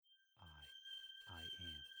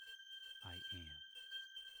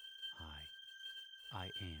I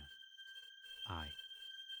am. I.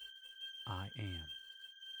 I am.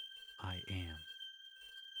 I am.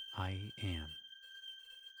 I am.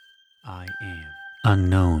 I am.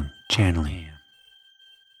 Unknown channeling.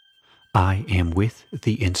 I am with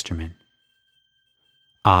the instrument.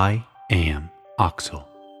 I am Oxel.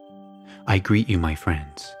 I greet you, my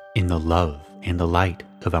friends, in the love and the light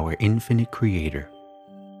of our infinite Creator.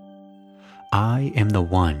 I am the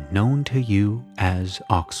one known to you as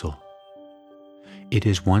Oxel. It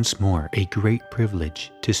is once more a great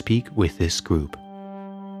privilege to speak with this group.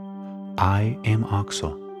 I am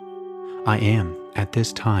Oxel. I am at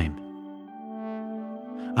this time.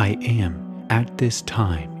 I am at this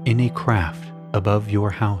time in a craft above your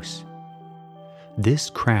house. This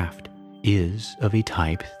craft is of a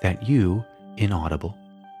type that you, inaudible.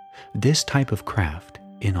 This type of craft,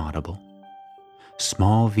 inaudible.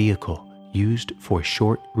 Small vehicle used for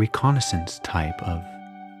short reconnaissance type of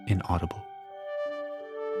inaudible.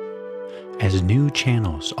 As new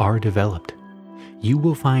channels are developed, you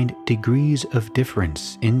will find degrees of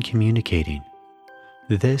difference in communicating.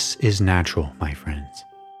 This is natural, my friends.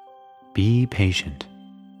 Be patient.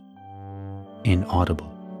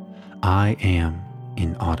 Inaudible. I am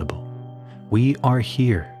inaudible. We are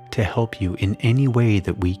here to help you in any way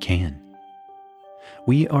that we can.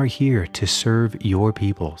 We are here to serve your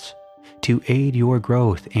peoples, to aid your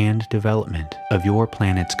growth and development of your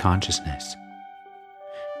planet's consciousness.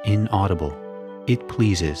 Inaudible. It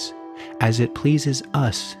pleases, as it pleases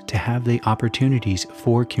us to have the opportunities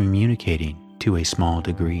for communicating to a small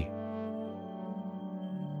degree.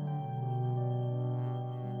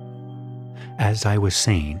 As I was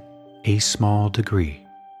saying, a small degree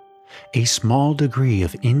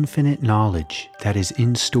of infinite knowledge that is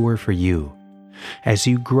in store for you as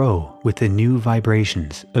you grow with the new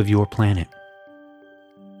vibrations of your planet.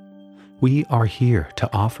 We are here to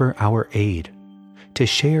offer our aid, to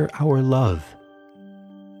share our love.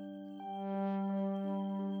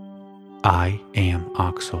 I am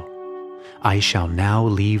Oxel. I shall now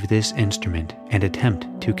leave this instrument and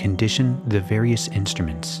attempt to condition the various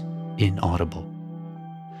instruments inaudible.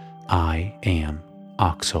 I am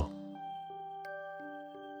Oxel.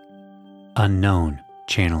 Unknown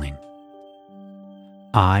channeling.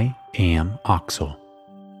 I am Oxel.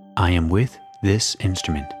 I am with this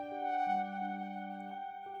instrument.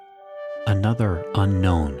 Another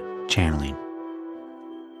unknown channeling.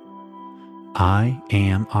 I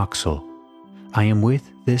am Oxel. I am with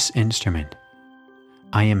this instrument.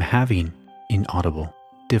 I am having inaudible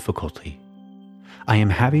difficulty. I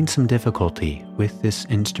am having some difficulty with this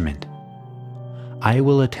instrument. I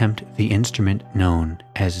will attempt the instrument known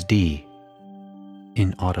as D.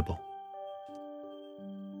 Inaudible.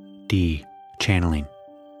 D. Channeling.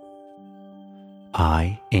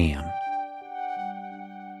 I am.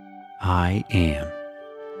 I am.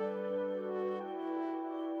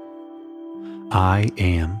 I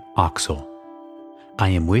am Oxel. I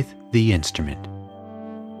am with the instrument.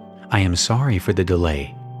 I am sorry for the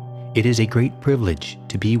delay. It is a great privilege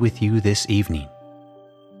to be with you this evening.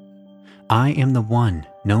 I am the one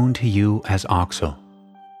known to you as Oxel.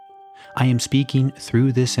 I am speaking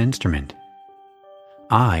through this instrument.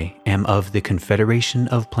 I am of the Confederation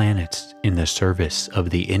of Planets in the service of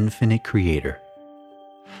the Infinite Creator.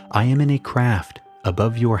 I am in a craft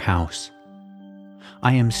above your house.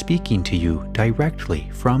 I am speaking to you directly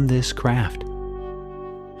from this craft.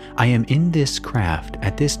 I am in this craft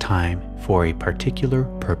at this time for a particular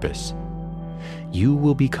purpose. You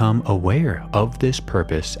will become aware of this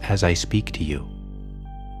purpose as I speak to you.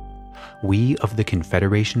 We of the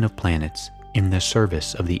Confederation of Planets in the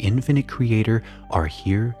service of the Infinite Creator are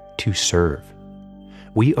here to serve.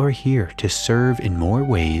 We are here to serve in more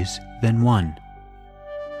ways than one.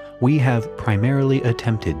 We have primarily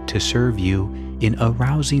attempted to serve you in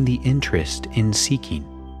arousing the interest in seeking.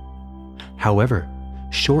 However,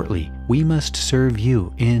 shortly we must serve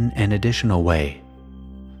you in an additional way.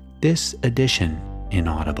 This addition,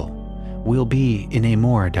 inaudible, will be in a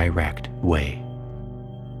more direct way.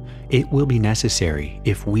 It will be necessary,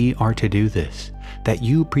 if we are to do this, that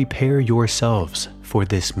you prepare yourselves for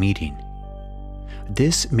this meeting.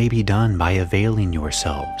 This may be done by availing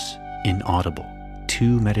yourselves, inaudible,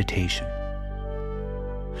 to meditation.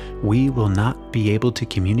 We will not be able to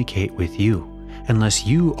communicate with you unless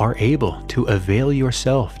you are able to avail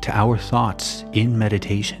yourself to our thoughts in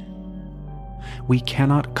meditation. We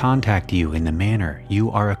cannot contact you in the manner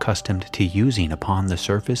you are accustomed to using upon the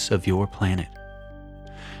surface of your planet.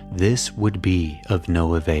 This would be of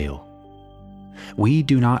no avail. We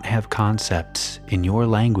do not have concepts in your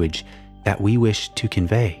language that we wish to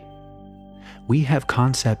convey. We have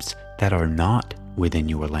concepts that are not within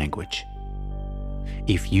your language.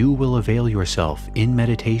 If you will avail yourself in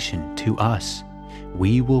meditation to us,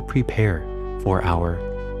 we will prepare for our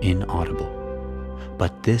inaudible.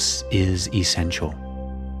 But this is essential.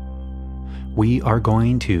 We are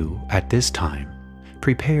going to, at this time,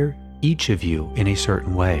 prepare each of you in a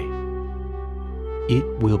certain way. It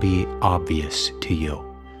will be obvious to you.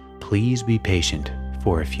 Please be patient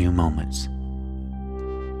for a few moments.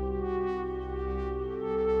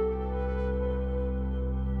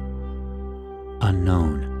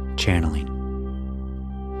 Unknown channeling.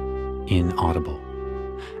 Inaudible.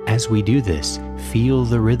 As we do this, feel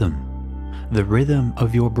the rhythm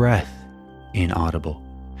of your breath, inaudible,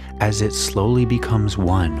 as it slowly becomes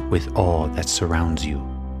one with all that surrounds you.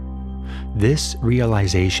 This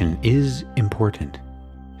realization is important.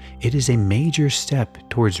 It is a major step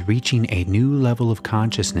towards reaching a new level of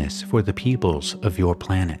consciousness for the peoples of your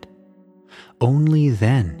planet. Only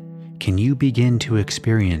then can you begin to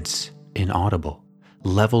experience an audible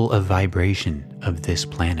level of vibration of this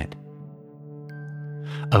planet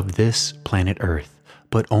Earth,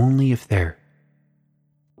 but only if there.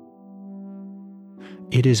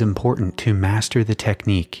 It is important to master the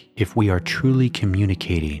technique if we are truly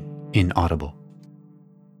communicating inaudible.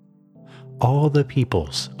 All the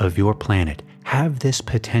peoples of your planet have this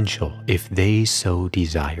potential if they so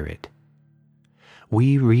desire it.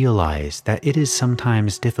 We realize that it is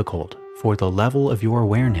sometimes difficult, for the level of your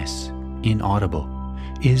awareness, inaudible,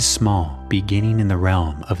 is small, beginning in the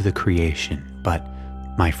realm of the creation, but,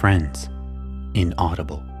 my friends,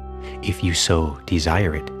 inaudible, if you so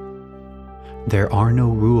desire it. There are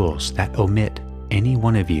no rules that omit any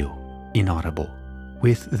one of you, inaudible,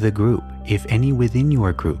 with the group, if any within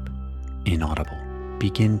your group, inaudible,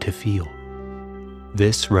 begin to feel.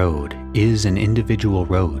 This road is an individual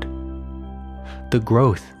road. The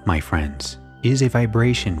growth, my friends, is a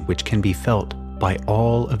vibration which can be felt by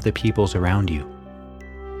all of the peoples around you.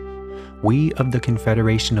 We of the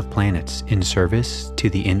Confederation of Planets, in service to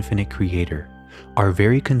the Infinite Creator, are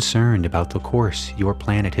very concerned about the course your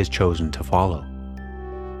planet has chosen to follow.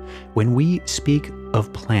 When we speak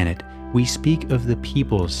of planet, we speak of the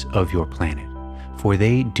peoples of your planet, for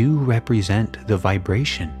they do represent the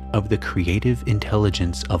vibration of the creative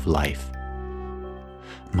intelligence of life.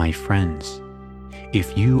 My friends,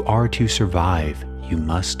 if you are to survive, you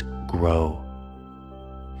must grow.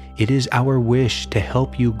 It is our wish to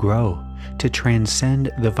help you grow, to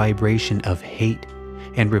transcend the vibration of hate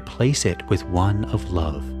and replace it with one of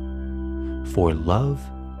love. For love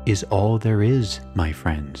is all there is, my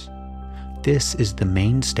friends. This is the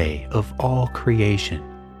mainstay of all creation.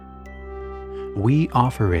 We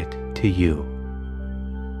offer it to you.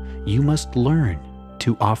 You must learn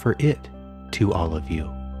to offer it to all of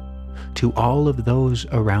you, to all of those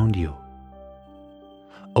around you.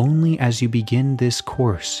 Only as you begin this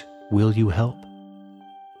course will you help.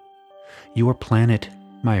 Your planet,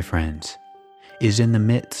 my friends, is in the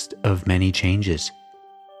midst of many changes.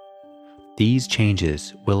 These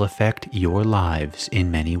changes will affect your lives in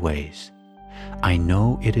many ways. I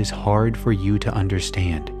know it is hard for you to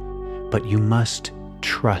understand, but you must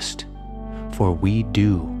trust, for we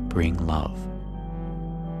do bring love.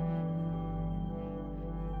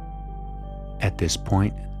 At this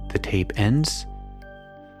point, the tape ends,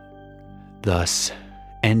 thus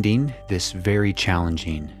ending this very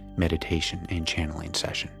challenging meditation and channeling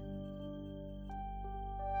session.